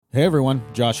Hey everyone,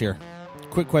 Josh here.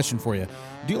 Quick question for you.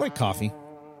 Do you like coffee?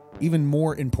 Even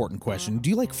more important question, do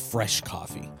you like fresh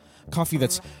coffee? Coffee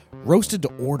that's roasted to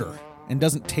order and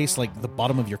doesn't taste like the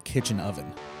bottom of your kitchen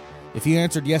oven? If you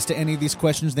answered yes to any of these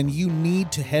questions, then you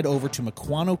need to head over to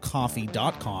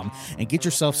MukwanoCoffee.com and get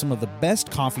yourself some of the best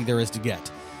coffee there is to get.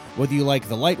 Whether you like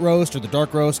the light roast or the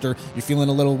dark roast, or you're feeling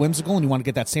a little whimsical and you want to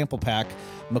get that sample pack,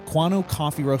 Mukwano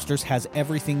Coffee Roasters has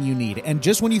everything you need. And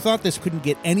just when you thought this couldn't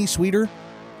get any sweeter,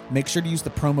 make sure to use the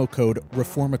promo code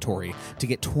REFORMATORY to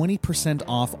get 20%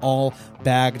 off all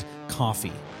bagged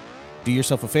coffee. Do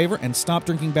yourself a favor and stop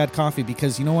drinking bad coffee,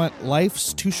 because you know what?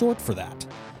 Life's too short for that.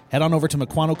 Head on over to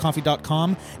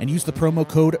MukwanoCoffee.com and use the promo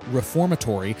code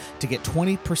REFORMATORY to get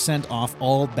 20% off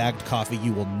all bagged coffee.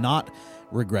 You will not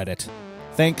regret it.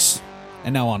 Thanks,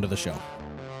 and now on to the show.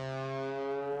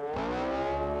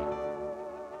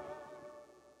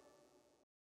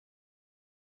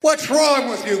 What's wrong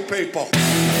with you people?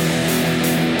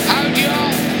 How do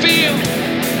y'all feel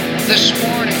this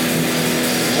morning?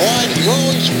 Why do you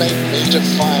always make me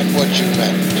define what you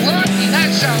meant? What?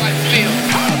 That's how I feel.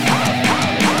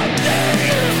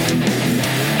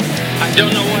 I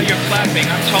don't know why you're clapping.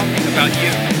 I'm talking about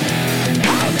you.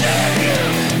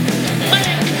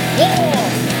 Make war!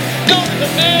 Go to the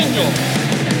manual!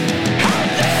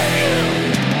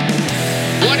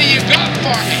 What do you got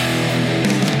for me?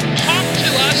 Talk to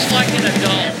us like an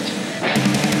adult.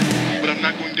 But I'm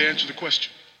not going to answer the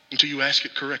question until you ask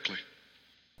it correctly.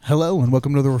 Hello, and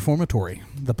welcome to The Reformatory,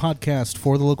 the podcast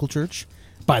for the local church,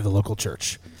 by the local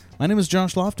church. My name is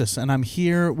Josh Loftus, and I'm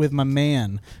here with my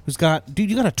man who's got...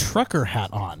 Dude, you got a trucker hat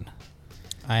on.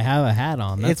 I have a hat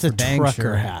on. That's It's a for dang trucker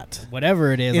sure. hat.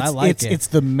 Whatever it is, I like it. It's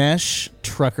the mesh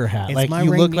trucker hat. It's like my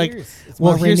you look like. Rainiers. It's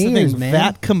Well, my here's the Rainiers, thing. man.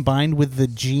 That combined with the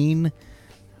jean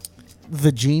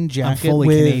jacket fully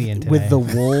Canadian today. with the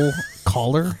wool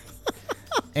collar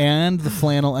and the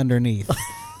flannel underneath.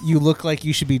 You look like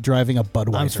you should be driving a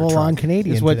Budweiser I'm full truck. on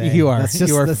Canadian Is what today. you are. That's just-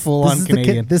 You are this- full this on is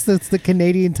Canadian. This is the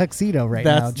Canadian tuxedo right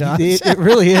now, Josh. It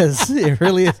really is. It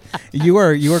really is. You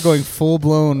are going full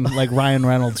blown like Ryan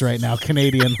Reynolds right now.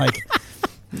 Canadian, man.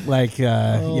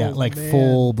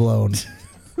 full blown,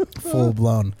 full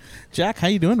blown. Jack, how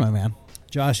you doing, my man?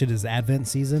 Josh, it is Advent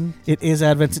season. It is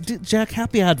Advent. Jack,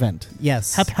 happy Advent.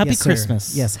 Yes. Happy Yes, sir.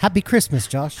 Christmas. Yes. Happy Christmas,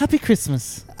 Josh. Happy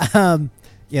Christmas.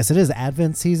 Yes, it is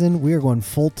Advent season. We are going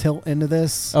full tilt into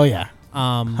this. Oh yeah,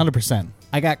 100%.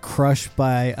 I got crushed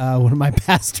by one of my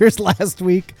pastors last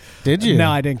week. Did you? No,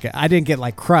 I didn't get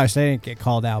like crushed. I didn't get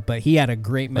called out, but he had a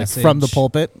great Like message from the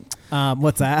pulpit.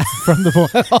 What's that? From the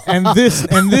pulpit.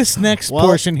 and this next Well-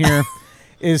 portion here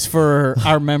is for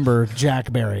our member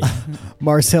Jack Berry,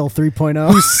 Mars Hill 3.0.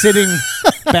 who's sitting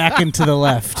back and to the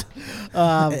left.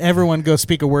 Everyone go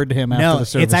speak a word to him after No, the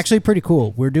service. it's actually pretty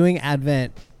cool. We're doing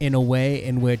Advent in a way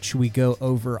in which we go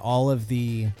over all of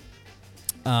the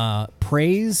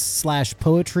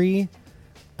praise/poetry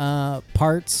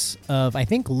parts of, I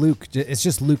think, Luke. It's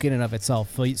just Luke in and of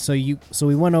itself. So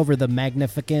we went over the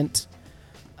Magnificent,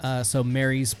 so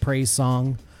Mary's praise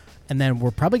song, and then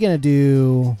we're probably gonna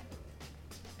do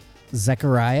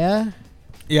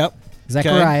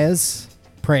Zechariah's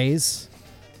praise,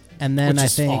 and then Which I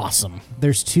is think awesome.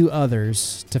 there's two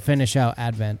others to finish out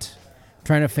Advent.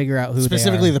 Trying to figure out who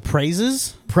Specifically they are. the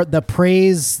praises. the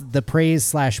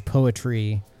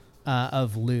praise/poetry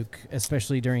of Luke,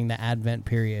 especially during the Advent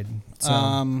period.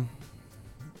 So,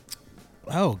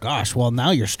 Oh gosh. Well, now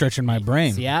you're stretching my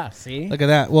brain. yeah, see. Look at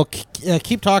that. Well,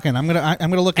 keep talking. I'm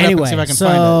gonna look it up and see if I can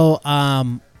find it.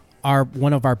 so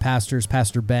one of our pastors,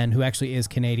 Pastor Ben, who actually is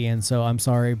Canadian, so I'm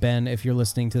sorry, Ben, if you're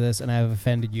listening to this and I have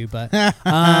offended you, but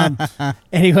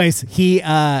anyways, he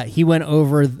went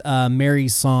over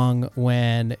Mary's song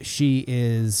when she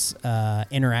is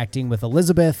interacting with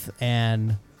Elizabeth,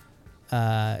 and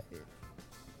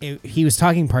he was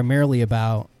talking primarily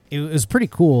about, it was pretty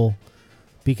cool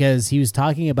because he was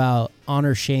talking about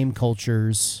honor shame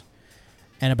cultures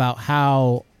and about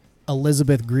how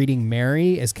Elizabeth greeting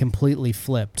Mary is completely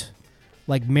flipped.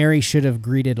 Like, Mary should have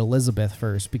greeted Elizabeth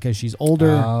first because she's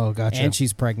older and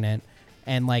she's pregnant.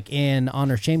 And like in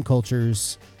honor shame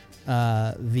cultures,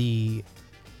 the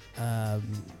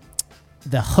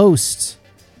host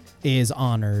is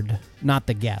honored, not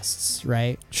the guests,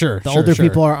 right? Sure. The older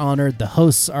people are honored, the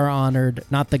hosts are honored,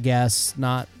 not the guests,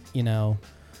 not,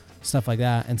 stuff like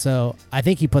that. And so I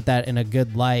think he put that in a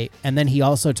good light. And then he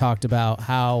also talked about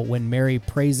how when Mary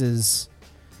praises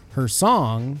her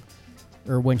song,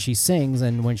 or when she sings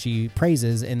and when she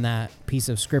praises in that piece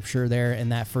of scripture there in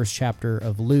that first chapter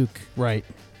of Luke, Right.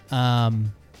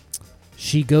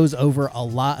 she goes over a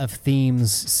lot of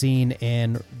themes seen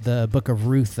in the book of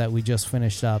Ruth that we just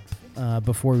finished up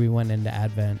before we went into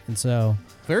Advent. And so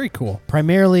Very cool.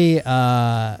 primarily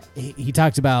he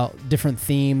talked about different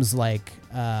themes like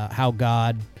how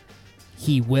God,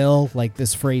 he will, like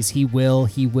this phrase, he will.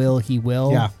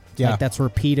 Yeah. Like that's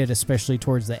repeated, especially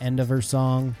towards the end of her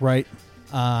song. Right.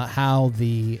 How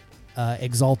the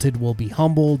exalted will be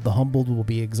humbled, the humbled will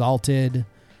be exalted.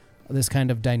 This kind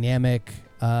of dynamic,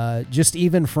 just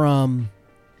even from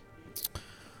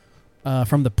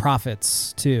the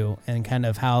prophets too, and kind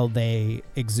of how they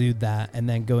exude that, and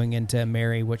then going into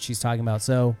Mary, what she's talking about.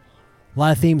 So a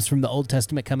lot of themes from the Old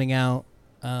Testament coming out.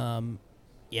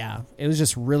 Yeah, it was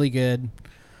just really good.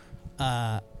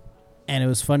 And it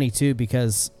was funny too,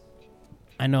 because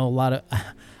I know a lot of,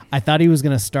 I thought he was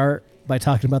going to start by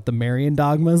talking about the Marian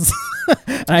dogmas.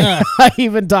 And I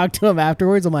even talked to him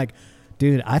afterwards. I'm like,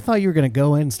 dude, I thought you were going to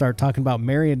go in and start talking about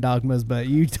Marian dogmas, but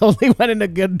you totally went in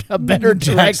a better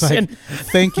Jack's direction. like,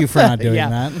 thank you for not doing Yeah.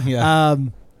 that. Yeah.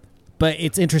 But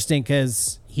it's interesting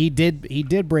because he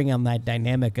did bring on that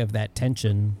dynamic of that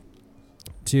tension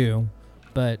too.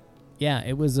 But yeah,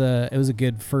 it was a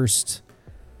good first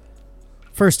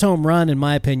home run, in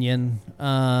my opinion,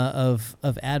 of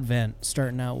Advent,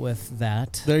 starting out with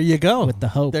that. There you go. With the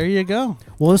hope. There you go.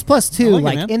 Well, it was plus two. I like it,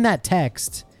 Like man. in that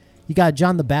text, you got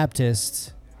John the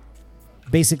Baptist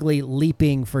basically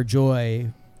leaping for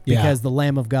joy Yeah. because the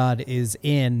Lamb of God is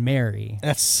in Mary.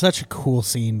 That's such a cool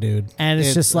scene, dude. And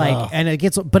it's just like, and it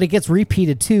gets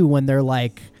repeated too when they're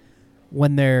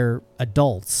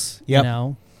adults, Yep. you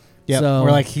know? yeah, So,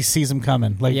 where like he sees him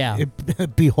coming. Like, Yeah.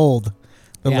 Behold,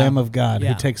 the Yeah. Lamb of God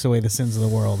Yeah. who takes away the sins of the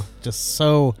world. Just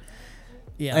so,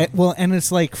 yeah. well, and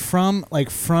it's like from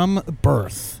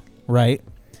birth, right?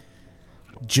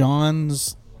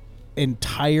 John's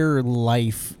entire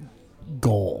life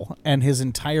goal and his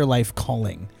entire life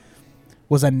calling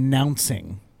was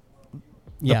announcing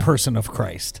the person of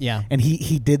Christ. Yeah. And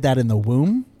he did that in the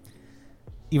womb,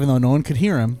 even though no one could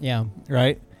hear him. Yeah.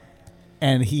 Right.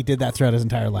 And he did that throughout his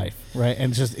entire life. Right.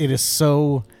 And it's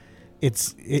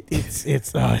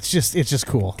just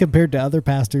cool. Compared to other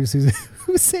pastors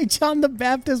who say John the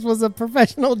Baptist was a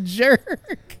professional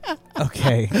jerk.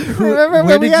 Okay. Remember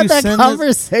when we had that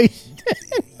conversation?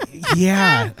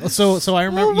 Yeah. So I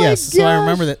remember. Oh my yes. So I gosh.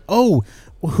 remember that. Oh,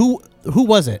 who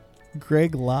was it?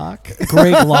 Greg Locke.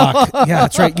 Greg Locke. Yeah,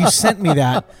 that's right. You sent me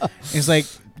that. It's like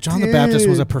John the Baptist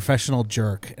was a professional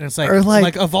jerk, and it's like, Or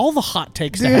like- of all the hot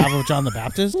takes to have of John the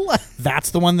Baptist,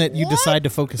 that's the one that you decide to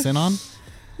focus in on,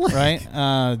 right?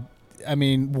 I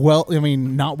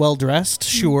mean, not well dressed,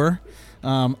 sure.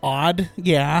 Odd,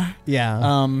 yeah.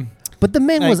 Yeah. But the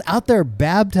man was like- out there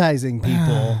baptizing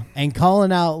people and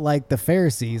calling out like the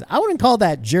Pharisees. I wouldn't call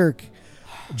that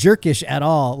jerkish at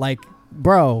all. Like,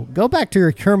 bro, go back to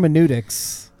your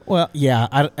hermeneutics. Well, yeah.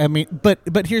 I mean,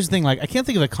 but here's the thing. Like, I can't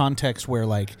think of the context where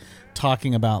like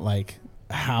talking about like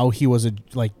how he was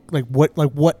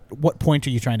what point are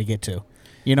you trying to get to?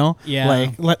 You know, Yeah.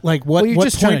 like what Well, you're what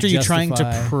just trying point to are you trying to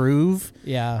justify- prove?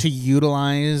 Yeah. To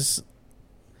utilize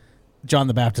John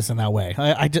the Baptist in that way.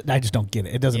 I just don't get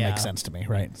it. It doesn't Yeah. make sense to me,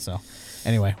 right? So,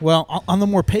 anyway, well, on the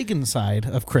more pagan side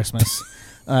of Christmas,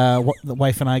 the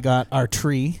wife and I got our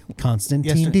tree.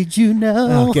 Constantine, Yesterday. did you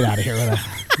know? Oh, get out of here!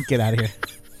 Get out of here!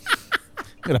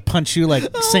 I'm gonna punch you like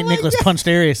Saint Nicholas punched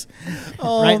Arius,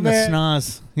 right in the man.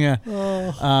 schnoz. Yeah.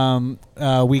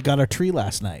 We got our tree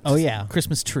last night. Oh, yeah.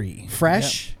 Christmas tree.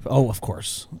 Fresh? Yep. Oh, of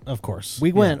course.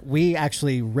 We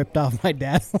actually ripped off my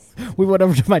dad. We went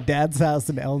over to my dad's house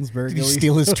in Ellensburg. Did you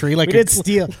steal his tree like we did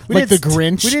steal. We like did the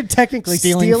Grinch? We didn't technically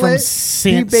stealing steal from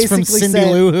it. from Cindy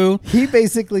Lou Who? He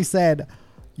basically said,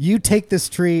 "You take this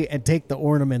tree and take the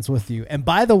ornaments with you." And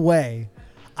by the way,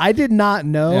 I did not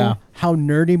know how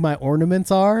nerdy my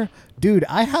ornaments are. Dude,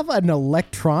 I have an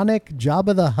electronic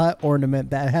Jabba the Hutt ornament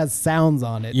that has sounds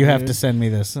on it. You have dude. to send me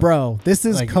this, Bro, this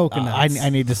is Like, coconuts. I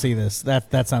need to see this.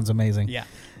 That sounds amazing. Yeah.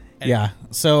 Yeah.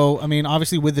 So I mean,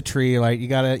 obviously with the tree, like you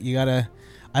gotta.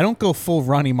 I don't go full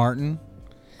Ronnie Martin,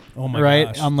 Oh my right?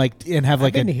 gosh. I'm like and have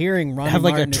like I've been hearing Ronnie have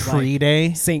like Martin a is tree like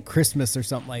day. Saint Christmas or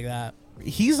something like that.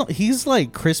 He's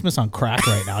like Christmas on crack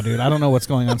right now, dude. I don't know what's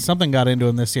going on. Something got into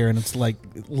him this year, and it's like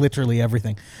literally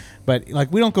everything. But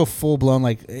like we don't go full blown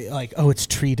like oh it's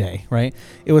tree day, right?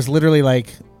 It was literally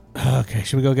like okay,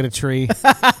 should we go get a tree?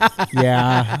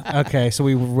 Yeah. Okay, so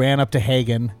we ran up to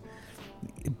Hagen,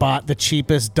 bought the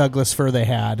cheapest Douglas fir they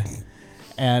had,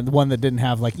 and one that didn't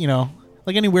have like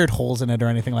like any weird holes in it or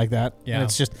anything like that. Yeah. And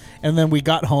it's just, and then we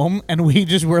got home and we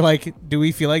just were like, do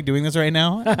we feel like doing this right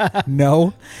now?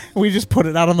 No. We just put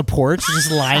it out on the porch,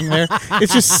 just lying there.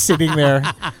 It's just sitting there,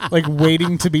 like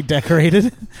waiting to be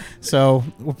decorated. So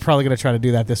we're probably going to try to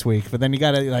do that this week. But then you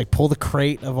got to like pull the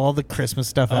crate of all the Christmas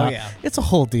stuff out. Yeah. It's a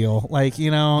whole deal. Like, you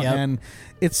know, Yep. and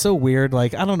it's so weird.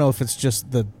 Like, I don't know if it's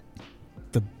just the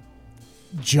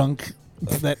junk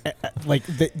that like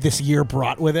this year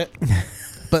brought with it.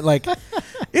 But like,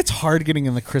 it's hard getting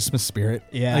in the Christmas spirit.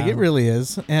 Yeah. Like it really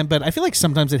is. But I feel like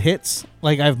sometimes it hits.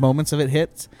 Like I have moments of it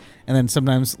hits, and then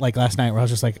sometimes, like last night, where I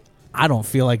was just like, I don't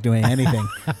feel like doing anything.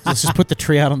 Let's just put the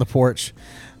tree out on the porch.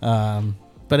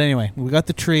 But anyway, we got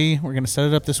the tree. We're gonna set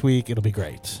it up this week. It'll be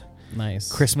great.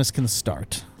 Nice. Christmas can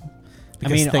start. I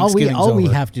mean, all we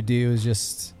have to do is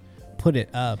just put it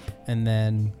up, and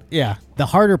then Yeah, the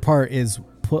harder part is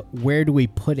where do we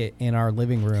put it in our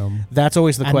living room? that's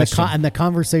always the question. And the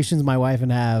conversations my wife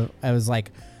and I was like,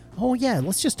 oh yeah,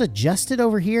 let's just adjust it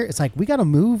over here. It's like we got to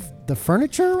move the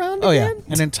furniture around. Oh again?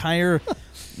 yeah, an entire.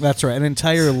 That's right. An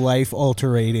entire life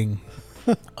alterations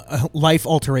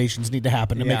need to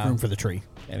happen to make Yeah. room for the tree.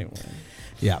 Anyway,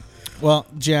 Yeah. Well,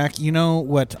 Jack, you know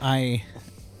what I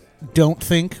don't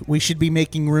think we should be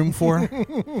making room for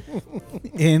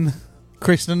in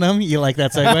Christendom? You like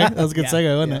that segue? That was a good Yeah,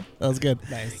 segue, wasn't yeah. it? That was good.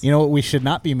 Nice. You know what we should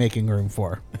not be making room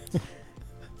for?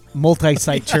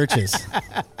 Multi-site churches.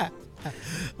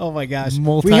 oh my gosh,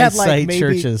 Multi-site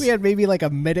churches. We had maybe like a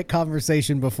minute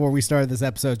conversation before we started this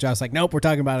episode. Josh's like, nope, we're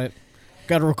talking about it.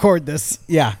 Got to record this.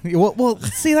 Yeah. Well,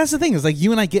 see, that's the thing is like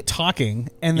you and I get talking,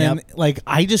 and then Yep. like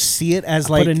I just see it as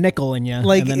like Put a nickel in you.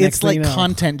 like and then it's next thing like you know-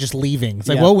 content just leaving. It's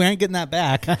like, Yeah. well, we ain't getting that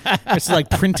back. It's like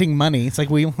printing money. It's like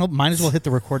we might as well hit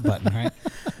the record button, right?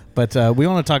 But we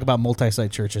want to talk about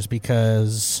multi-site churches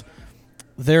because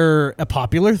they're a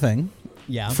popular thing,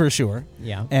 Yeah. for sure.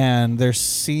 Yeah. And there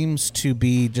seems to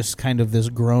be just kind of this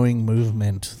growing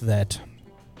movement that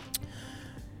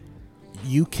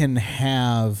you can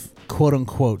have quote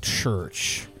unquote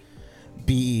church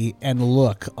be and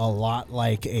look a lot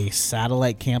like a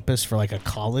satellite campus for like a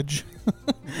college.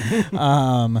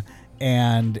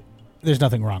 And there's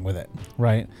nothing wrong with it,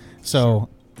 right? So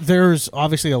there's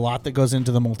obviously a lot that goes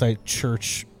into the multi-site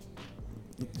church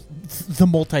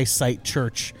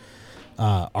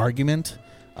argument.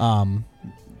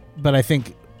 But I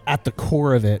think at the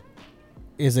core of it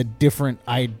is a different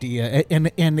idea,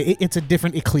 and it's a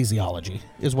different ecclesiology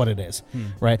is what it is,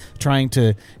 right? Trying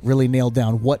to really nail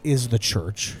down what is the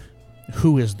church,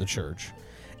 who is the church,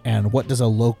 and what does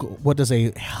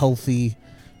a healthy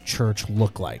church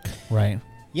look like, right?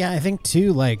 Yeah, I think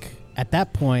too, like at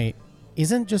that point,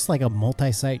 isn't just like a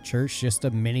multi-site church just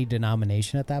a mini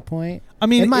denomination at that point? I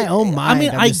mean, in my own mind, I mean,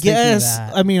 I'm I just thinking of guess.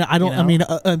 that, I mean, I don't. you I know?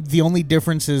 mean, the only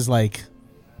difference is like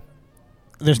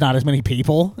there's not as many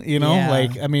people. You know, Yeah.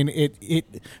 like I mean, it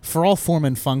for all form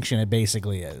and function, it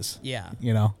basically is. Yeah.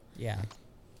 You know. Yeah.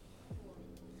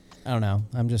 I don't know.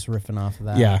 I'm just riffing off of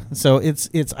that. Yeah. So it's.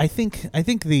 I think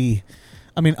the.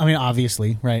 I mean,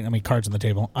 obviously, right? I mean, cards on the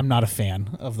table. I'm not a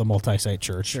fan of the multi-site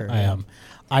church. Sure, I yeah. am.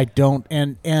 I don't,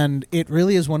 and it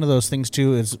really is one of those things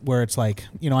too. Is where it's like,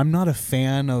 you know, I'm not a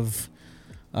fan of.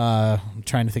 I'm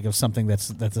trying to think of something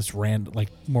that's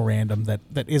more random that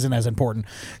isn't as important.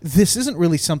 This isn't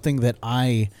really something that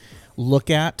I look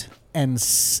at and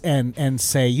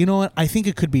say, you know what, I think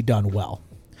it could be done well.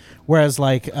 Whereas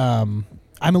like I'm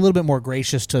a little bit more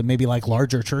gracious to maybe like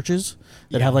larger churches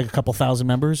that Yeah. have like a couple thousand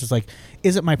members. It's like,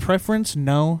 is it my preference?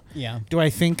 No. Yeah. Do I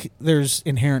think there's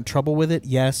inherent trouble with it?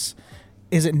 Yes.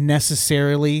 Is it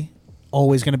necessarily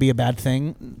always going to be a bad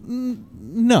thing?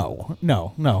 No.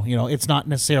 You know, it's not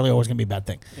necessarily always going to be a bad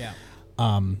thing. Yeah.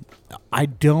 I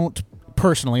don't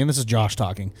personally, and this is Josh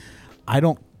talking, I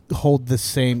don't give the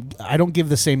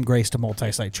same grace to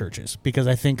multi-site churches because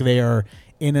I think they are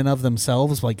in and of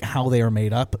themselves, like how they are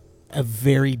made up, a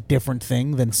very different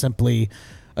thing than simply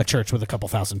a church with a couple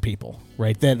thousand people,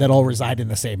 right? That all reside in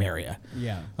the same area.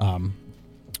 Yeah.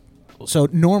 So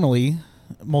normally,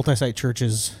 multi-site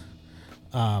churches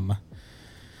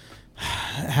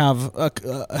have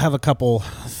a couple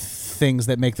things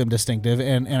that make them distinctive,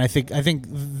 and I think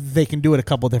they can do it a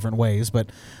couple different ways. But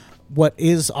what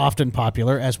is often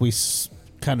popular, as we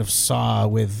kind of saw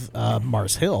with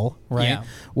Mars Hill, right, Yeah.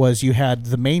 was you had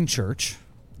the main church,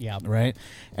 Yeah. right,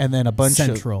 and then a bunch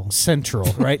Central. of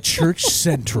central, right, church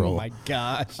central. Oh my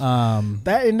gosh.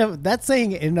 That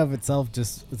saying in and of itself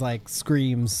just is like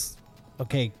screams.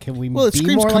 Okay, can we? Well, it be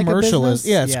screams more like a commercialism.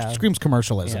 business? Yeah, it screams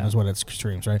commercialism Yeah. is what it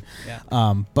screams, right?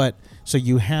 Yeah. But so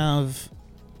you have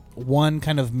one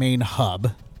kind of main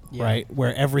hub, Yeah. right,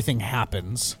 where everything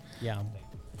happens, Yeah.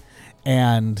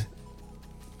 and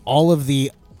all of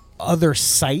the other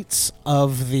sites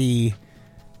of that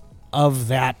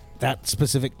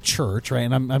specific church, right?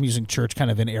 And I'm using church kind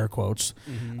of in air quotes,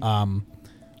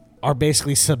 are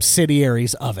basically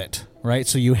subsidiaries of it, right?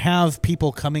 So you have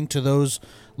people coming to those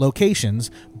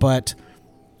locations, but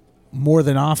more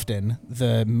than often,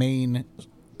 the main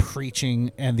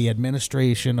preaching and the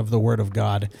administration of the Word of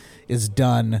God is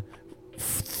done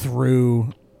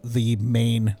through the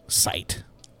main site,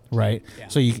 right? Yeah.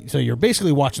 So you're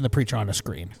basically watching the preacher on a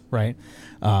screen, right?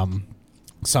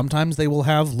 Sometimes they will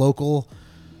have local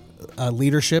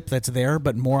leadership that's there,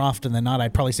 but more often than not,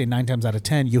 I'd probably say 9 times out of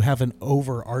 10, you have an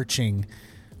overarching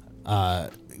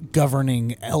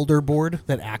governing elder board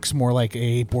that acts more like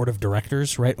a board of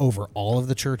directors, right, over all of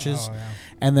the churches. Oh, yeah.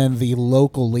 And then the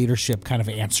local leadership kind of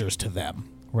answers to them,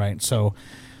 right? So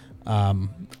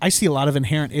I see a lot of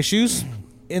inherent issues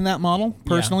in that model,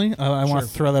 personally. Yeah, I want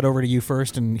to throw that over to you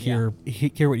first and hear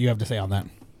what you have to say on that.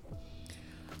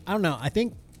 I don't know. I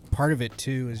think part of it,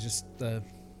 too, is just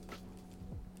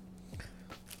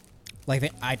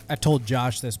like I told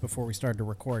Josh this before we started to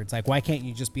record. It's like, why can't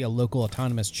you just be a local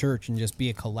autonomous church and just be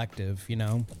a collective, you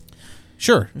know?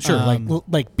 Sure.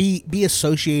 Like be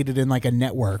associated in like a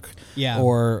network,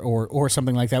 or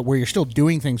something like that, where you're still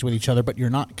doing things with each other, but you're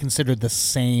not considered the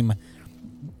same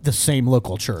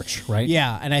local church, right?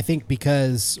 Yeah, and I think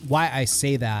because why I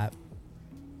say that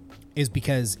is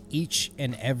because each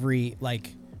and every,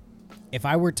 like, if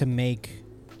you're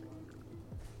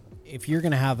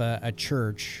going to have a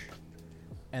church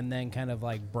and then kind of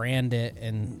like brand it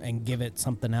and give it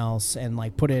something else and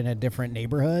like put it in a different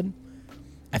neighborhood,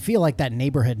 I feel like that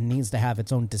neighborhood needs to have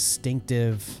its own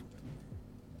distinctive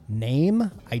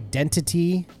name,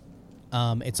 identity,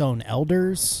 its own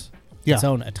elders, its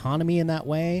own autonomy in that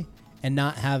way, and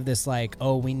not have this like,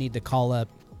 oh, we need to call up.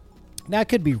 Now, I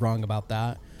could be wrong about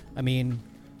that. I mean,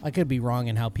 I could be wrong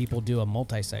in how people do a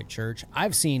multi-site church.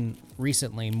 I've seen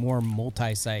recently more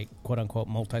multi-site, quote-unquote,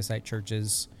 multi-site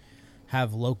churches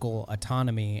have local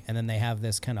autonomy, and then they have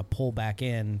this kind of pull back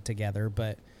in together.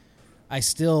 But I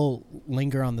still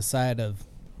linger on the side of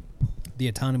the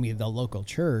autonomy of the local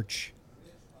church.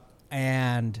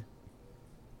 And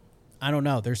I don't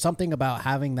know. There's something about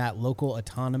having that local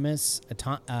autonomous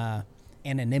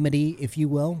anonymity, if you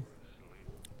will,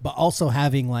 but also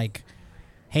having like,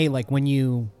 hey, like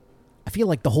I feel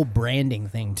like the whole branding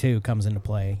thing too comes into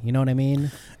play. You know what I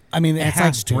mean? I mean, it's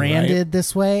like branded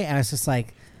this way, and it's just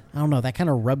like, I don't know. That kind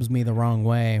of rubs me the wrong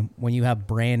way when you have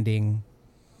branding.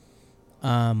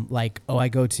 Like, oh, I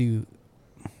go to,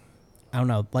 I don't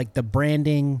know, like the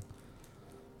branding.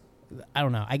 I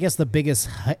don't know. I guess the biggest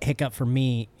hiccup for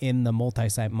me in the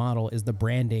multi-site model is the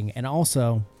branding, and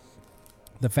also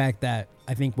the fact that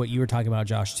I think what you were talking about,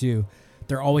 Josh, too,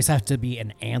 there always has to be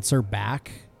an answer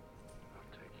back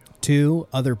to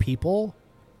other people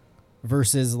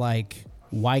versus like,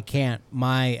 why can't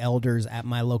my elders at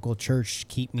my local church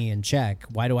keep me in check?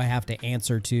 Why do I have to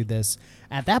answer to this?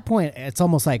 At that point, it's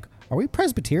almost like, are we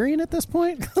Presbyterian at this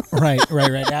point? Right.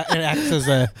 It acts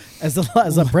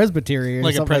as a Presbyterian,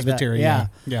 like a Presbyterian.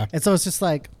 Yeah. And so it's just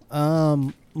like,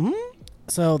 so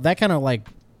that kind of like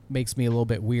makes me a little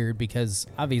bit weird because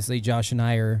obviously Josh and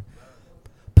I are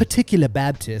particular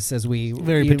Baptists, as we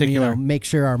very particular make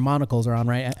sure our monocles are on,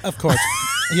 right? Of course.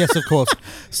 Yes, of course.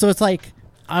 So it's like,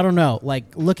 I don't know,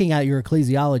 like looking at your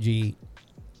ecclesiology,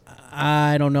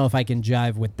 I don't know if I can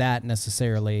jive with that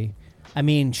necessarily. I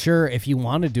mean, sure, if you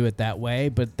want to do it that way,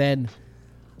 but then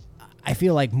I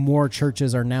feel like more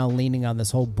churches are now leaning on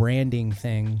this whole branding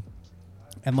thing.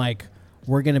 And like,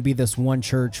 we're going to be this one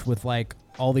church with like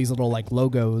all these little like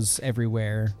logos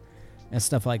everywhere and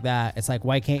stuff like that. It's like,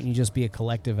 why can't you just be a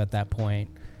collective at that point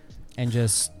and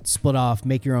just split off,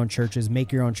 make your own churches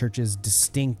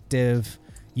distinctive,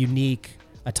 unique,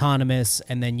 autonomous,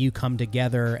 and then you come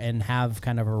together and have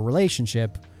kind of a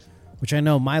relationship, which I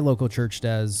know my local church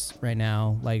does right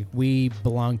now. Like, we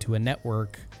belong to a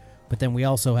network, but then we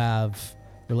also have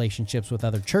relationships with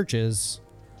other churches,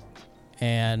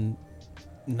 and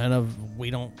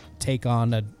we don't take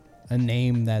on a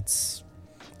name that's,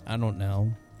 I don't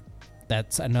know,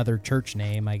 that's another church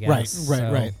name, I guess.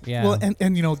 Right. Yeah. Well,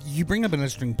 and you bring up an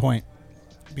interesting point,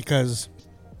 because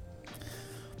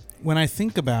when I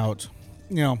think about,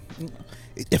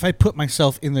 if I put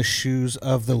myself in the shoes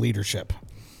of the leadership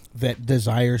that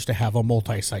desires to have a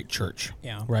multi-site church,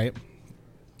 right?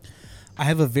 I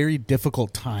have a very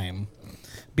difficult time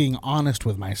being honest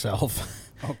with myself.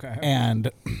 Okay.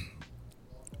 And,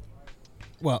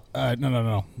 well,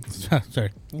 no. Sorry.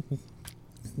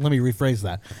 Let me rephrase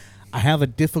that. I have a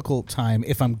difficult time,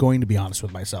 if I'm going to be honest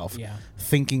with myself,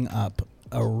 thinking up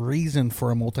a reason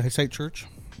for a multi-site church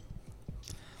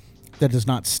that does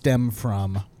not stem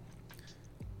from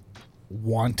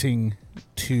wanting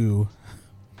to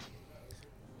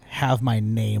have my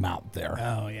name out there.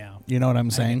 Oh, yeah. You know what I'm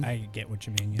saying? I get what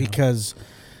you mean. Because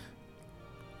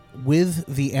with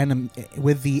the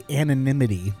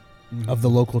anonymity of the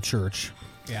local church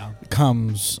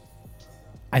comes,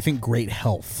 I think, great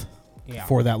health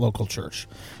for that local church,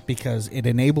 because it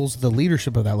enables the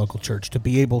leadership of that local church to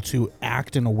be able to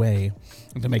act in a way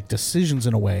and to make decisions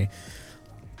in a way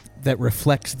that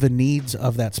reflects the needs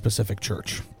of that specific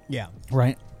church. Yeah.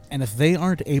 Right? And if they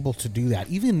aren't able to do that,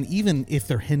 even if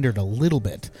they're hindered a little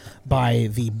bit by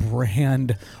the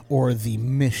brand or the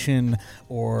mission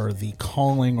or the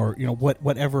calling or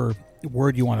whatever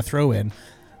word you want to throw in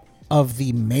of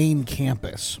the main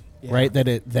campus, right?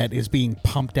 That is being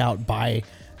pumped out by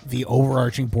the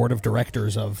overarching board of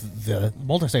directors of the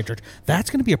multi-site church, that's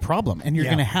going to be a problem, and you're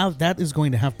going to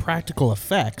have practical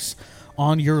effects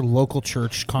on your local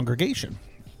church congregation,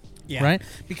 right?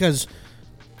 Because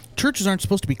churches aren't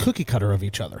supposed to be cookie cutter of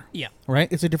each other. Yeah.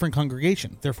 Right? It's a different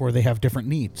congregation. Therefore, they have different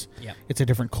needs. Yeah. It's a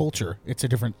different culture. It's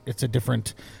a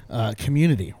different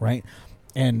community, right?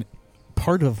 And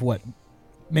part of what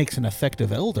makes an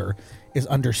effective elder is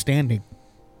understanding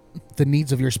the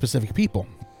needs of your specific people,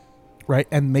 right?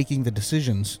 And making the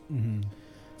decisions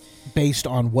based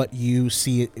on what you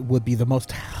see would be the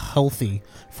most healthy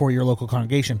for your local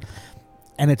congregation.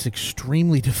 And it's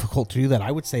extremely difficult to do that.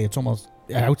 I would say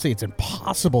it's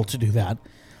impossible to do that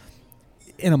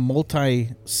in a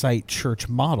multi-site church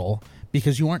model,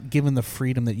 because you aren't given the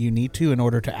freedom that you need to in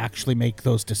order to actually make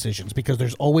those decisions, because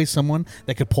there's always someone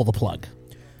that could pull the plug.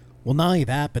 Well, not only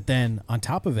that, but then on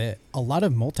top of it, a lot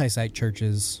of multi-site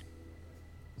churches,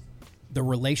 the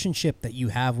relationship that you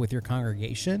have with your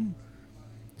congregation,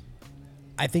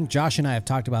 I think Josh and I have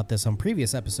talked about this on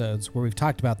previous episodes where we've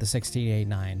talked about the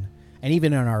 1689, and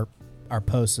even in our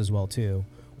posts as well too,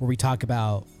 where we talk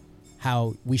about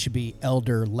how we should be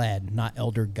elder-led, not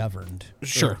elder-governed.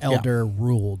 Sure.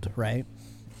 Elder-ruled, right?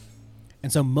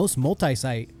 And so most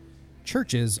multi-site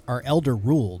churches are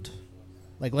elder-ruled.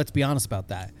 Like, let's be honest about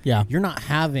that. Yeah. You're not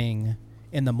having,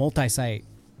 in the multi-site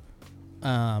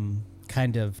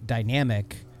kind of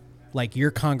dynamic, like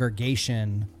your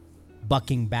congregation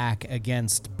bucking back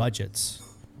against budgets.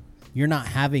 You're not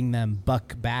having them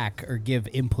buck back or give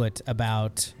input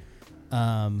about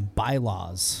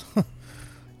bylaws.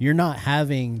 You're not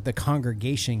having the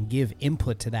congregation give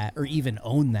input to that or even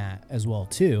own that as well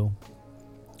too.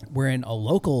 Where in a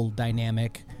local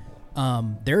dynamic,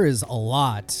 there is a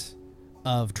lot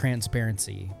of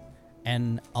transparency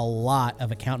and a lot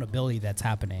of accountability that's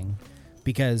happening,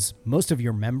 because most of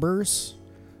your members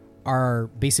are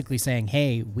basically saying,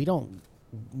 hey,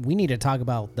 we need to talk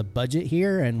about the budget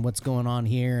here and what's going on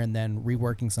here, and then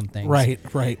reworking some things.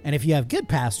 Right. And if you have good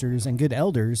pastors and good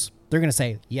elders, they're going to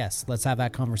say, yes, let's have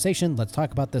that conversation. Let's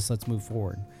talk about this. Let's move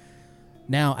forward.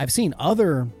 Now, I've seen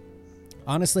other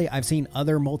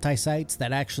multi-sites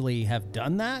that actually have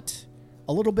done that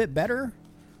a little bit better.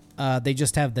 They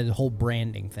just have the whole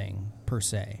branding thing per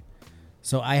se.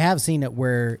 So I have seen it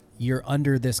where you're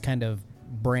under this kind of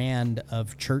brand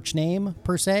of church name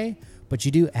per se, but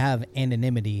you do have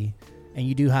anonymity and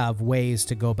you do have ways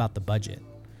to go about the budget.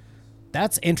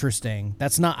 That's interesting.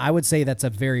 I would say that's a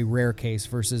very rare case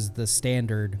versus the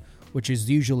standard, which is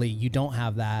usually you don't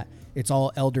have that. It's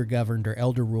all elder governed or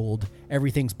elder ruled.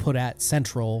 Everything's put at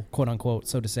central, quote unquote,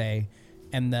 so to say,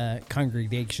 and the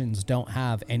congregations don't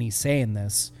have any say in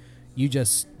this. You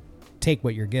just take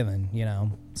what you're given,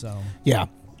 so. Yeah.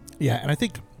 And I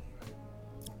think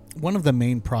one of the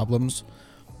main problems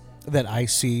that I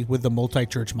see with the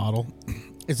multi-church model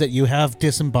is that you have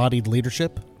disembodied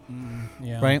leadership,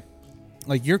 right?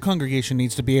 Like, your congregation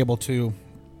needs to be able to,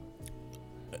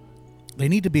 they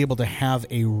need to be able to have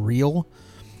a real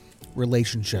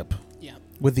relationship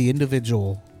with the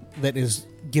individual that is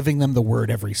giving them the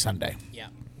word every Sunday. Yeah.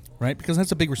 Right? Because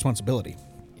that's a big responsibility.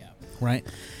 Yeah. Right?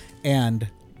 And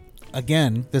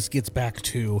again, this gets back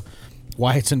to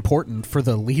why it's important for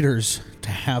the leaders to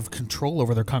have control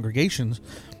over their congregations,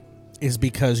 is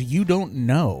because you don't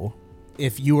know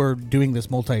if you are doing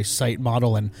this multi-site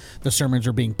model and the sermons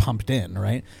are being pumped in,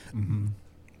 right? Mm-hmm.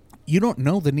 You don't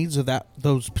know the needs of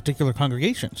those particular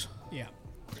congregations. Yeah.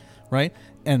 Right?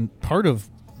 And part of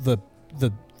the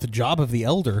job of the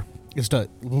elder is to,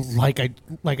 like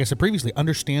I said previously,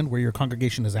 understand where your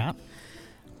congregation is at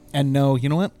and know, you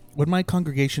know what? Would my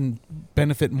congregation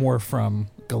benefit more from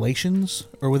Galatians,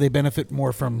 or would they benefit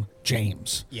more from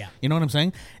James? Yeah. You know what I'm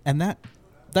saying? And that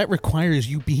requires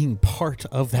you being part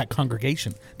of that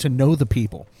congregation, to know the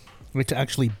people, right? To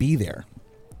actually be there,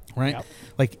 right? Yep.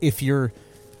 Like,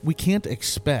 we can't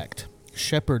expect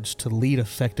shepherds to lead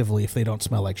effectively if they don't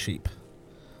smell like sheep.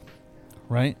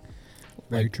 Right?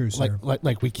 Very true, sir.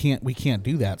 Like we can't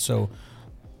do that. So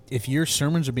if your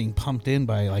sermons are being pumped in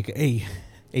by like a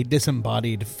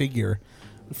disembodied figure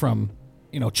from,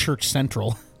 Church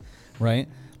Central, right?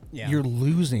 Yeah. You're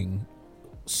losing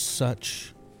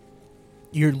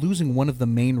one of the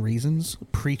main reasons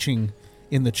preaching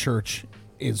in the church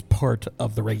is part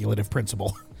of the regulative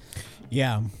principle.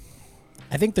 Yeah.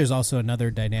 I think there's also another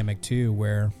dynamic too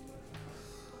where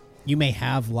you may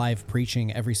have live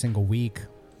preaching every single week,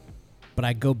 but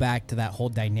I go back to that whole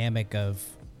dynamic of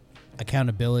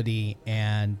accountability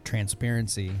and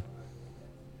transparency.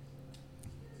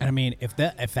 And I mean, if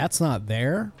that's not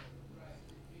there,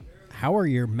 how are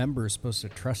your members supposed to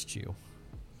trust you?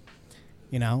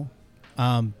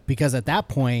 Because at that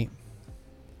point,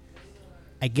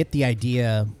 I get the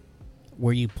idea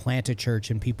where you plant a church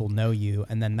and people know you,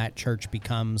 and then that church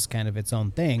becomes kind of its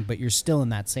own thing, but you're still in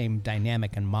that same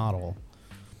dynamic and model.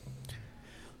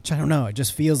 Which I don't know. It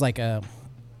just feels like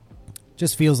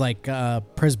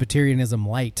Presbyterianism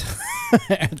light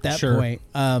at that point,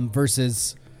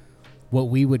 versus what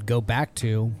we would go back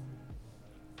to,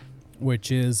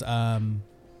 which is,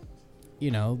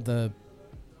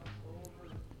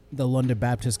 the London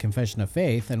Baptist Confession of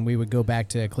Faith, and we would go back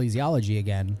to ecclesiology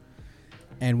again,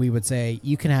 and we would say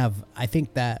you can have. I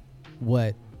think that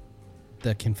what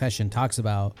the confession talks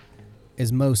about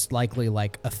is most likely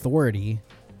like authority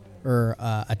or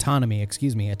autonomy,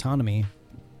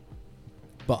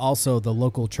 but also the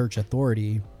local church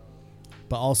authority,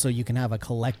 but also you can have a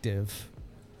collective.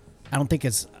 I don't think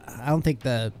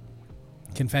the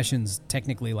confession's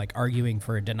technically like arguing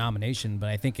for a denomination, but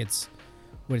I think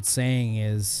what it's saying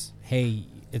is, hey,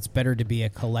 it's better to be a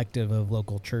collective of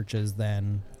local churches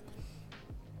than,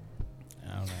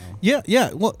 I don't know.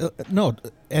 Yeah. Well, no,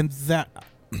 and that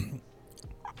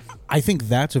I think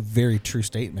that's a very true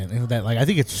statement, and that I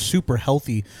think it's super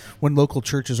healthy when local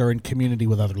churches are in community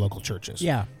with other local churches.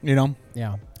 Yeah.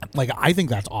 Yeah. I think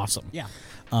that's awesome. Yeah.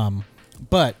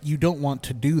 But you don't want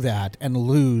to do that and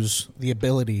lose the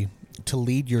ability to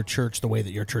lead your church the way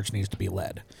that your church needs to be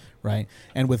led, right?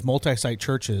 And with multi-site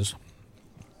churches,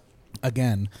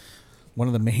 again, one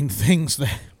of the main things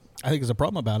that I think is a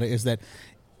problem about it is that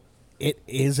it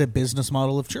is a business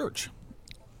model of church,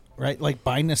 right? Like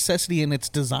by necessity in its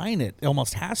design, it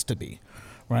almost has to be,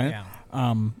 right?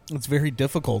 Yeah. It's very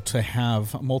difficult to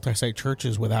have multi-site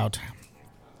churches without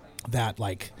that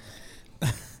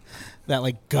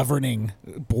that governing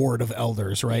board of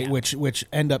elders, right? Yeah. Which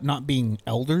end up not being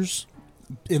elders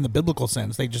in the biblical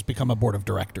sense. They just become a board of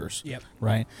directors. Yep.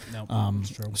 Right. No, that's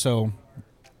true. So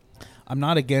I'm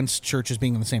not against churches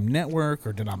being in the same network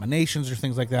or denominations or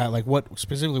things like that. Like what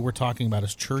specifically we're talking about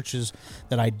is churches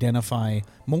that identify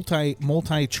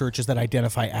multi churches that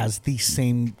identify as the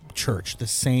same church, the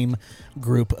same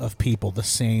group of people, the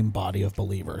same body of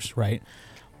believers, right?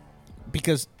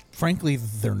 Because frankly,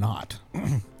 they're not.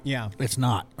 Yeah. It's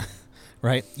not,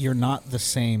 right? You're not the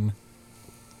same.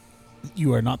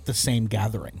 You are not the same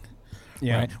gathering.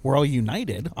 Yeah. Right? We're all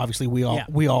united. Obviously, we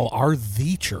all are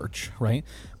the church, right?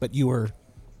 But you are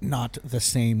not the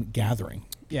same gathering.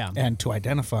 Yeah. And to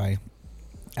identify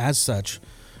as such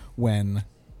when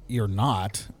you're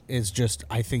not is just,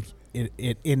 I think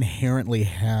it inherently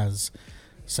has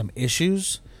some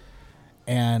issues.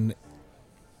 And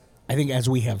I think as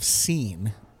we have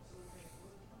seen,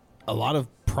 a lot of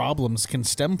problems can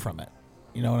stem from it.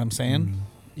 You know what I'm saying?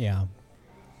 Yeah.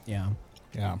 Yeah.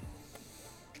 Yeah.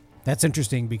 That's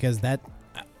interesting because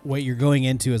what you're going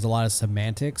into is a lot of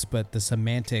semantics, but the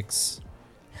semantics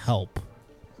help.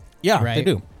 Yeah, right? they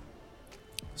do.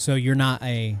 So you're not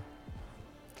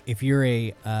if you're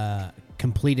a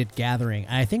completed gathering,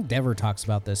 and I think Dever talks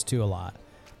about this too a lot.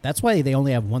 That's why they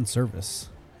only have one service.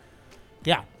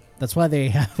 Yeah. That's why they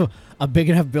have a big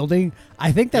enough building.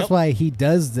 I think that's why he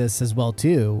does this as well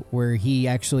too, where he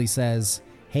actually says,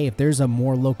 hey, if there's a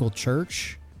more local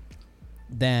church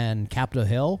than Capitol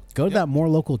Hill, go to that more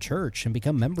local church and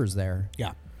become members there.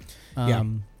 Yeah.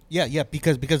 Yeah.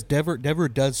 Because Dever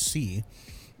does see,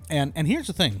 and here's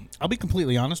the thing. I'll be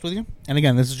completely honest with you. And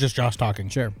again, this is just Josh talking.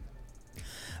 Sure.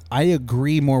 I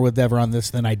agree more with Dever on this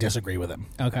than I disagree with him.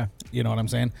 Okay. You know what I'm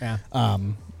saying? Yeah.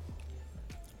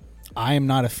 I am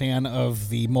not a fan of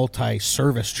the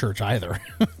multi-service church either,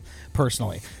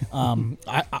 personally.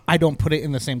 I don't put it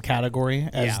in the same category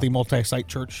as the multi-site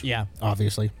church. Yeah.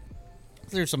 Obviously.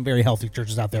 There's some very healthy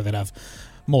churches out there that have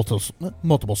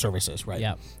multiple services, right?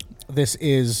 Yeah.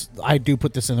 I do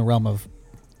put this in the realm of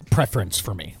preference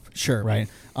for me. Sure. Right?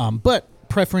 But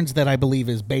preference that I believe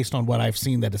is based on what I've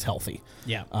seen that is healthy.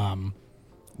 Yeah.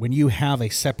 When you have a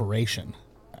separation,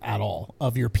 at all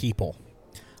of your people,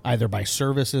 either by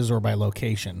services or by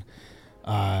location,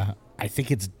 I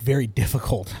think it's very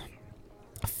difficult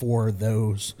for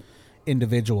those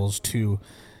individuals to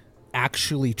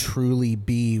actually truly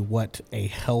be what a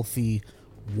healthy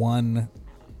one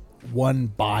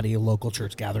body local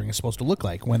church gathering is supposed to look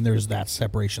like when there's that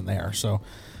separation there. So,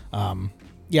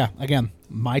 yeah, again,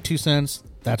 my 2 cents.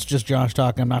 That's just Josh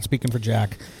talking. I'm not speaking for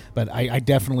Jack, but I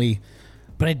definitely,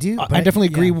 I definitely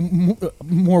agree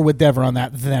more with Dever on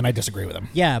that than I disagree with him.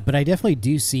 Yeah, but I definitely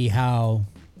do see how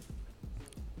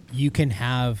you can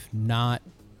have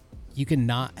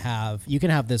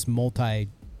this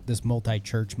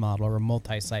multi-church model or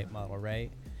multi-site model, right?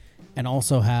 And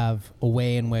also have a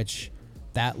way in which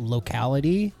that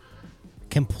locality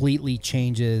completely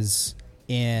changes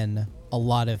in a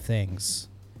lot of things,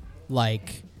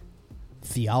 like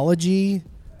theology,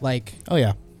 like, Oh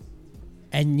yeah,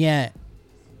 and yet,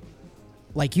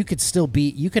 like, you could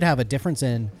have a difference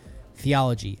in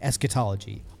theology,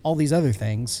 eschatology, all these other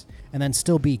things, and then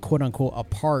still be quote unquote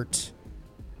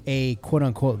a quote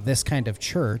unquote this kind of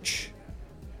church.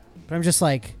 But I'm just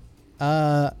like,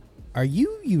 are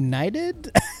you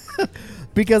united?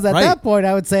 Because at that point,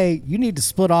 I would say you need to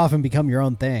split off and become your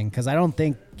own thing. Because I don't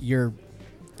think you're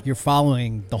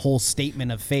following the whole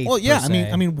statement of faith. well, yeah. per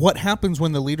se. I mean, what happens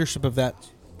when the leadership of that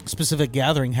specific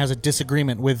gathering has a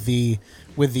disagreement with the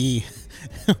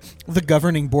the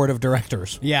governing board of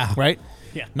directors? Yeah. Right.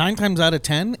 Yeah. 9 times out of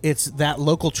 10, it's that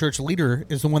local church leader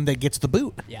is the one that gets the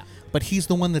boot. Yeah. But he's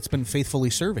the one that's been faithfully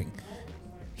serving.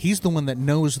 He's the one that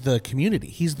knows the community.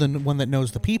 He's the one that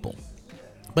knows the people.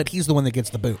 But he's the one that gets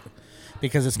the boot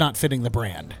because it's not fitting the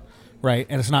brand, right?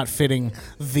 And it's not fitting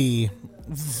the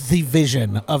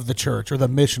vision of the church or the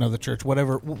mission of the church,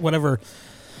 whatever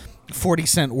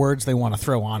 40-cent words they want to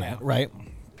throw on it, right?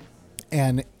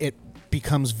 And it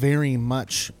becomes very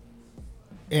much,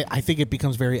 I think it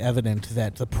becomes very evident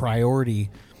that the priority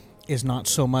is not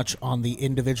so much on the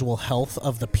individual health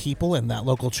of the people in that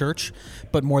local church,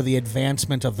 but more the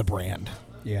advancement of the brand.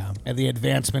 Yeah. And the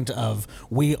advancement of,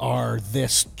 we are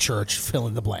this church, fill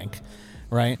in the blank,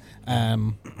 right?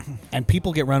 And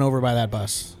people get run over by that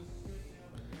bus.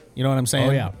 You know what I'm saying?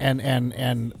 Oh, yeah.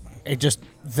 And it just,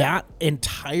 that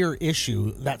entire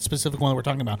issue, that specific one that we're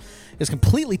talking about, is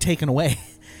completely taken away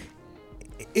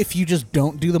if you just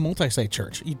don't do the multi-site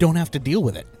church. You don't have to deal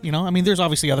with it. You know, I mean, there's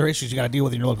obviously other issues you got to deal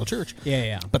with in your local church.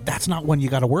 Yeah. But that's not one you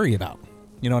got to worry about.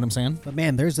 You know what I'm saying? But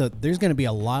man, there's going to be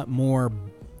a lot more.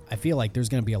 I feel like there's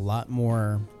going to be a lot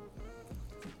more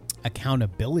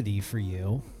accountability for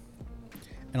you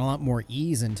and a lot more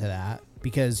ease into that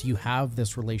because you have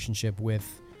this relationship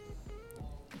with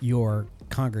your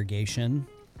congregation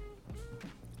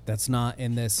that's not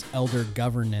in this elder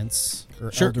governance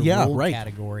or elder rule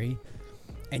category,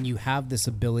 and you have this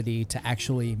ability to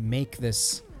actually make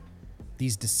these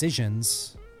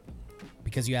decisions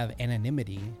because you have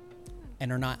anonymity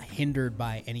and are not hindered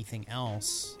by anything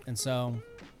else. And so,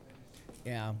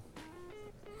 yeah,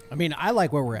 I mean, I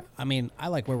like where we're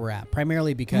at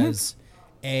primarily because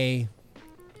the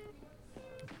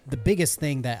biggest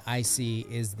thing that I see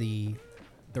is the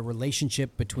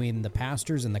relationship between the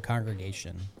pastors and the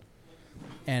congregation.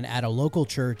 And at a local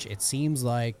church, it seems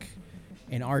like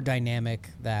in our dynamic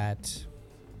that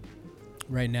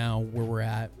right now where we're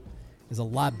at is a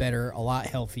lot better, a lot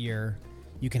healthier.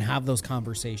 You can have those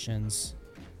conversations,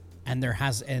 and there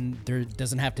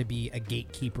doesn't have to be a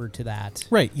gatekeeper to that.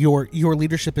 Right. Your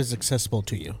leadership is accessible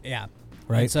to you. Yeah.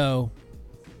 Right. And so,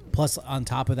 plus on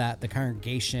top of that, the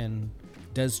congregation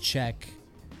does check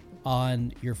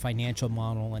on your financial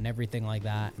model and everything like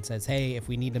that and says, hey, if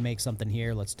we need to make something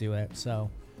here, let's do it.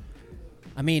 So,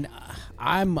 I mean,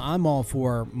 I'm all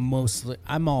for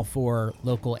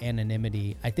local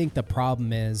anonymity. I think the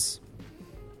problem is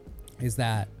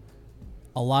that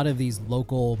a lot of these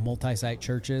local multi-site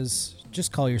churches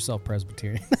just call yourself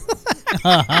Presbyterian.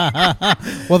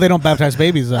 Well, they don't baptize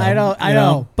babies, though. I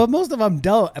know, but most of them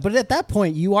don't. But at that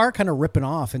point, you are kind of ripping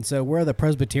off, and so where are the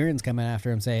Presbyterians coming after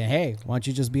him, saying, "Hey, why don't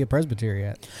you just be a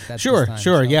Presbyterian?"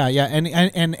 Sure, yeah.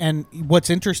 And what's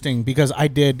interesting, because I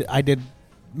did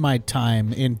my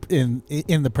time in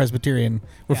the Presbyterian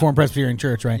Reformed Presbyterian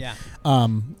Church, right? Yeah.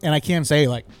 And I can say,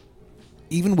 like,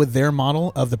 even with their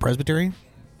model of the Presbytery,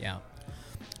 yeah,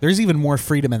 there's even more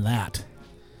freedom in that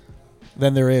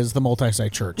than there is the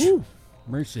multi-site church. Ooh,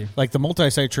 mercy. Like, the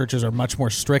multi-site churches are much more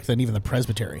strict than even the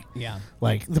Presbytery. Yeah.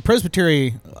 Like, the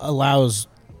Presbytery allows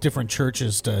different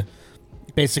churches to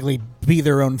basically be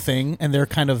their own thing, and they're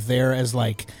kind of there as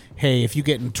like, hey, if you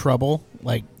get in trouble,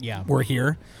 like, we're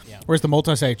here. Yeah. Whereas the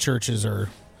multi-site churches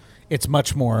it's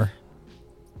much more,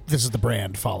 this is the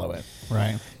brand, follow it,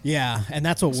 right? Yeah, and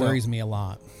that's what So- worries me a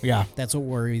lot. Yeah. That's what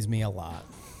worries me a lot.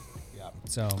 Yeah.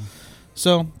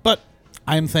 So, But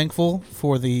I'm thankful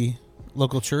for the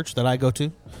local church that I go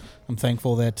to. I'm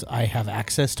thankful that I have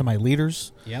access to my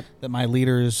leaders. Yep. That my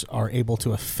leaders are able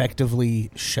to effectively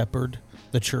shepherd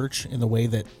the church in the way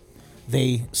that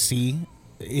they see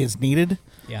is needed.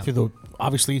 Yeah.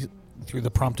 Obviously through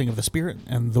the prompting of the Spirit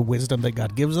and the wisdom that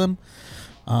God gives them.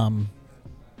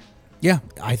 Yeah,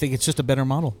 I think it's just a better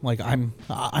model. Like I'm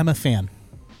a fan.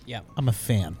 yeah. I'm a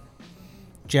fan.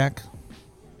 Jack,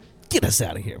 get us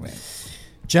out of here, man.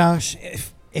 Josh,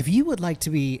 if you would like to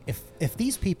be, if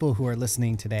these people who are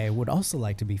listening today would also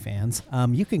like to be fans,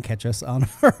 you can catch us on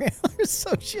our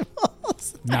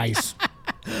socials. Nice.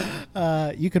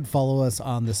 You can follow us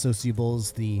on the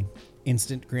Sociables, the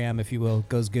Instagram, if you will,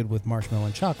 goes good with marshmallow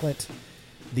and chocolate.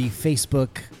 The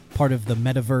Facebook part of the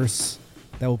metaverse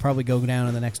that will probably go down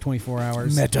in the next 24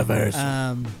 hours.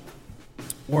 Metaverse.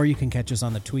 Or you can catch us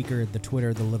on the Tweaker, the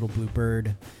Twitter, the Little Blue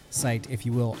Bird site, if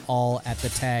you will, all at the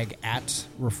tag at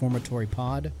Reformatory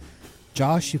Pod.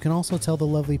 Josh, you can also tell the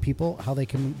lovely people how they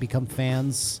can become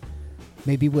fans,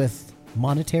 maybe with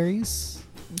monetaries,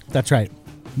 That's right.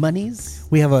 monies,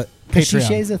 We have a Patreon.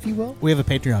 kashiches, if you will. We have a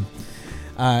Patreon,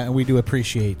 and we do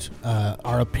appreciate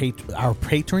our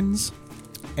patrons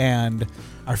and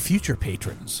our future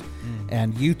patrons.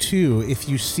 And you too, if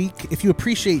you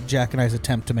appreciate Jack and I's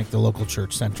attempt to make the local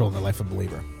church central in the life of a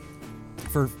believer,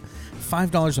 for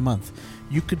 $5 a month,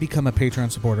 you could become a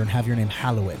Patreon supporter and have your name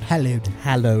hallowed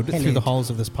through the halls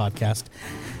of this podcast.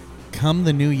 Come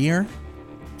the new year,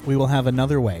 we will have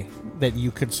another way that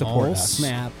you could support Oh, us.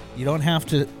 snap. You don't have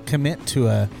to commit to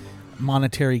a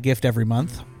monetary gift every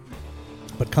month,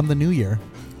 but come the new year,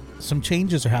 some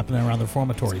changes are happening around the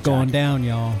reformatory. Going Jack. down,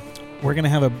 y'all. We're going to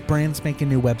have a brand spanking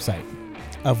new website,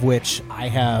 of which I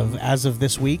have, as of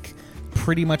this week,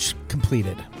 pretty much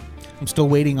completed. I'm still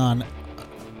waiting on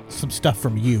some stuff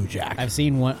from you, Jack. I've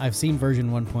seen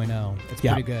version 1.0. It's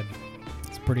Yeah. pretty good.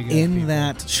 It's pretty good. in people.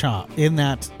 that shop, in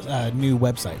that new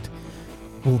website,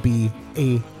 will be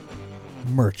a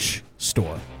merch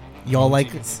store. Y'all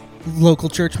like jeez. local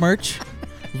church merch?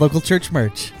 Local church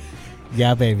merch.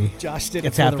 Yeah, baby. Josh did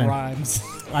It's it for happening. the rhymes.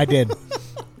 I did.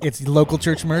 It's local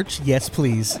church merch. Yes,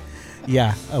 please.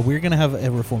 Yeah, we're going to have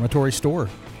a reformatory store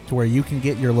to where you can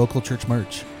get your local church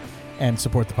merch and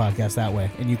support the podcast that way.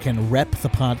 And you can rep the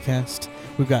podcast.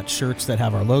 We've got shirts that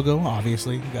have our logo,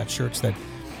 obviously. We've got shirts that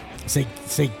say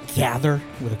gather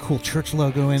with a cool church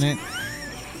logo in it.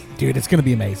 Dude, it's going to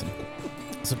be amazing.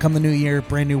 So come the new year,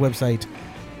 brand new website,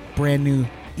 brand new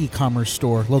e-commerce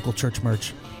store, local church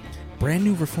merch, brand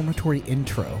new reformatory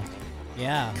intro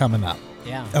Yeah. coming up,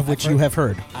 Yeah. of which I've you heard- have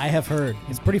heard. I have heard.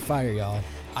 It's pretty fire, y'all.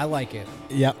 I like it.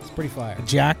 Yep. It's pretty fire.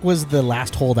 Jack was the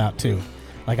last holdout too.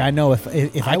 Like I know if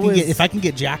I can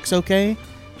get Jack's okay,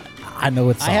 I know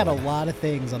it's. I had a solid. lot of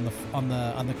things on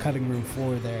the cutting room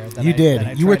floor there. That You I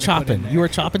did. You were tried to put in chopping. there. You were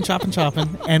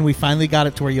chopping, and we finally got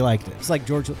it to where you liked it. It's like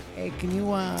George. Hey, can you?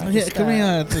 Yeah, can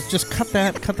we just cut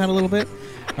that a little bit?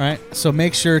 All right. So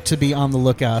make sure to be on the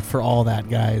lookout for all that,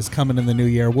 guys. Coming in the new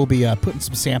year, we'll be putting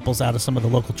some samples out of some of the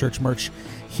local church merch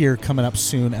here coming up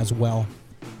soon as well.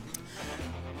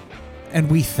 And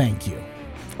we thank you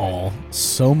all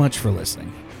so much for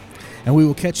listening. And we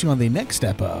will catch you on the next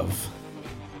step of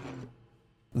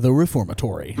The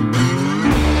Reformatory.